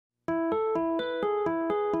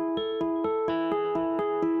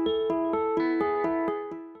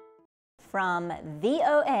From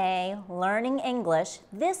VOA Learning English,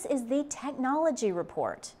 this is the Technology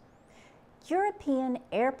Report. European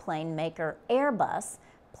airplane maker Airbus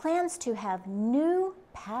plans to have new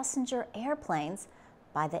passenger airplanes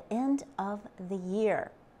by the end of the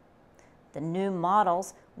year. The new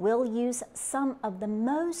models will use some of the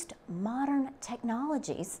most modern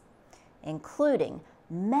technologies, including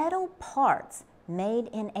metal parts made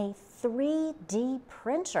in a 3D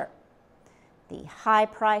printer. The high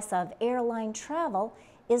price of airline travel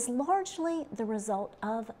is largely the result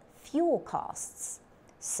of fuel costs.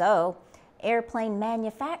 So, airplane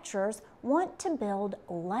manufacturers want to build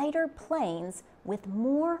lighter planes with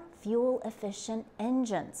more fuel-efficient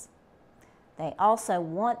engines. They also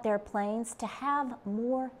want their planes to have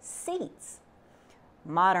more seats.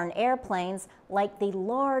 Modern airplanes, like the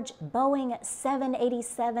large Boeing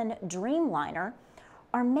 787 Dreamliner,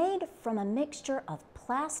 are made from a mixture of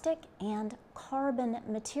plastic and carbon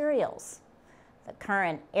materials. The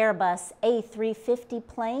current Airbus A350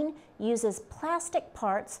 plane uses plastic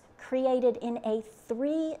parts created in a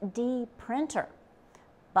 3D printer.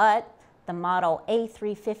 But the model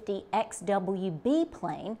A350 XWB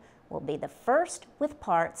plane will be the first with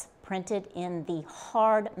parts printed in the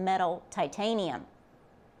hard metal titanium.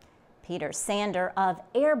 Sander of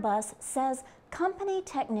Airbus says company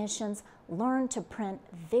technicians learn to print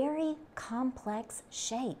very complex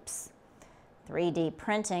shapes. 3D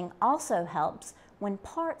printing also helps when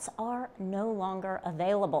parts are no longer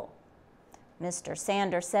available. Mr.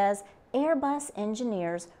 Sander says Airbus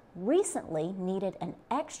engineers recently needed an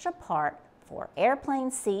extra part for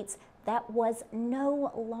airplane seats that was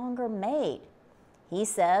no longer made. He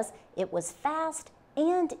says it was fast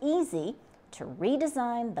and easy to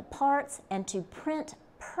redesign the parts and to print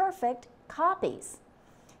perfect copies.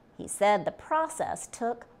 He said the process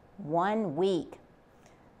took 1 week.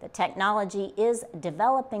 The technology is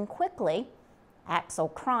developing quickly. Axel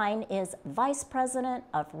Krein is Vice President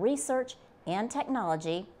of Research and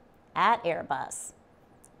Technology at Airbus.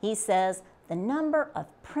 He says the number of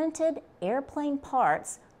printed airplane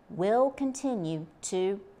parts will continue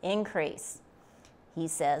to increase. He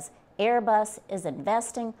says Airbus is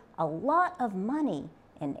investing a lot of money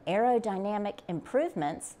in aerodynamic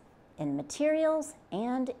improvements, in materials,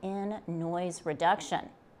 and in noise reduction.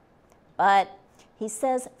 But he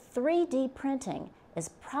says 3D printing is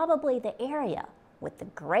probably the area with the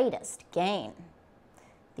greatest gain.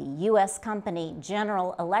 The U.S. company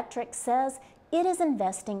General Electric says it is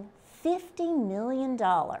investing $50 million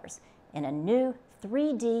in a new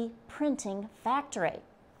 3D printing factory.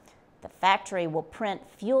 The factory will print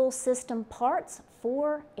fuel system parts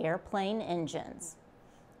for airplane engines.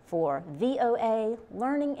 For VOA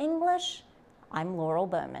Learning English, I'm Laurel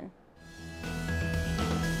Bowman.